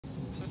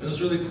it was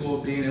really cool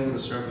being able to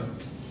serve them,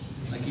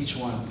 like each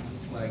one.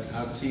 Like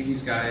I would see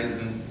these guys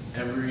and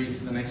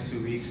the next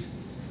 2 weeks,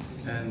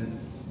 and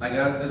like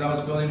as I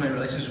was building my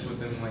relationship with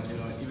them, like, you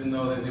know, even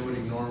though they would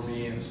ignore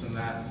me and this and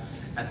that,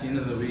 at the end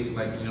of the week,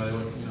 like, you know, they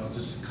would, you know,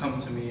 just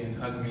come to me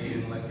and hug me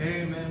and like,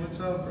 hey man, what's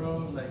up,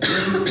 bro? Like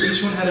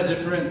each one had a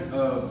different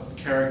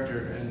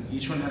character, and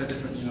each one had a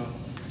different, you know,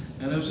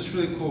 and it was just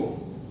really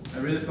cool. I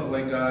really felt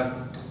like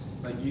God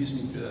like used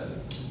me through that.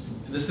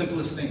 The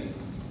simplest thing,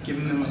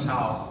 giving them a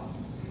towel,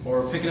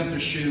 or picking up their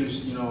shoes,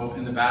 you know,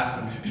 in the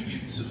bathroom,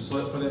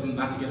 for them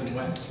not to get them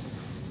wet.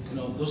 You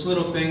know, those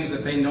little things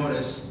that they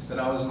noticed that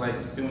I was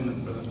like doing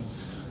them for them,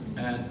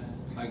 and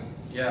like,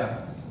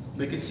 yeah,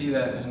 they could see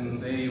that,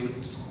 and they would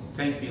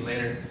thank me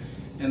later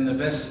in the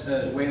best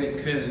way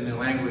they could in their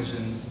language,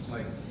 and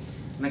like,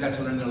 and I got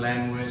to learn their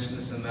language and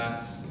this and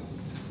that.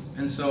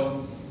 And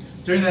so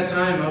during that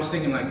time, I was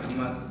thinking like,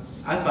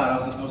 I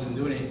thought I wasn't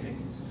doing anything,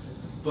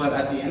 but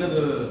at the end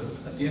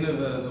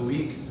of the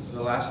week,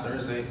 the last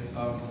Thursday,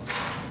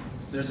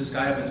 there's this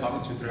guy I've been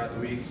talking to throughout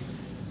the week.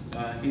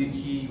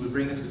 He would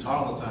bring his guitar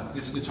all the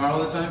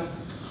time,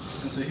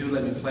 and so he would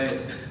let me play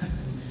it.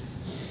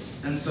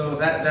 And so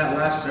that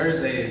last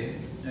Thursday,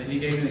 he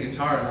gave me the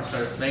guitar and I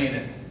started playing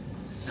it.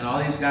 And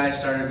all these guys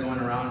started going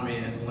around me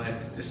and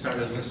like they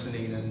started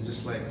listening, and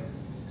just like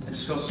I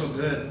just felt so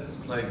good.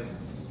 Like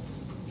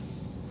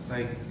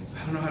I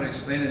don't know how to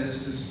explain it.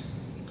 It's just,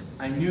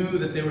 I knew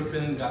that they were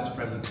feeling God's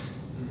presence.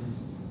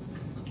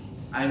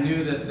 I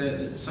knew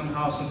that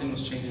somehow something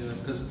was changing them,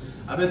 because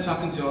I've been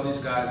talking to all these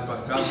guys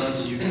about God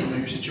loves you. You know,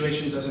 your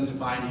situation doesn't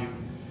define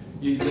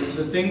you.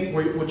 The thing,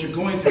 what you're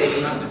going through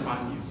does not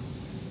define you.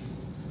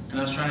 And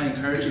I was trying to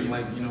encourage him,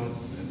 like, you know,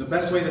 the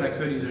best way that I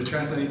could, either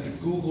translating through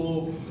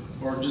Google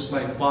or just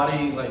like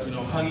body, like, you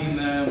know, hugging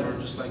them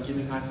or just like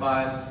giving high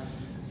fives.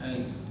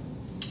 And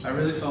I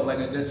really felt like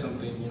I did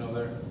something, you know,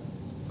 there.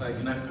 Like,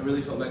 and I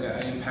really felt like I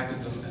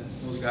impacted them and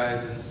those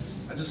guys, and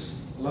I just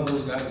love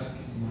those guys.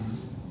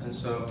 And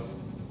so,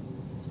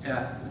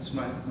 yeah, that's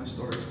my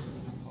story.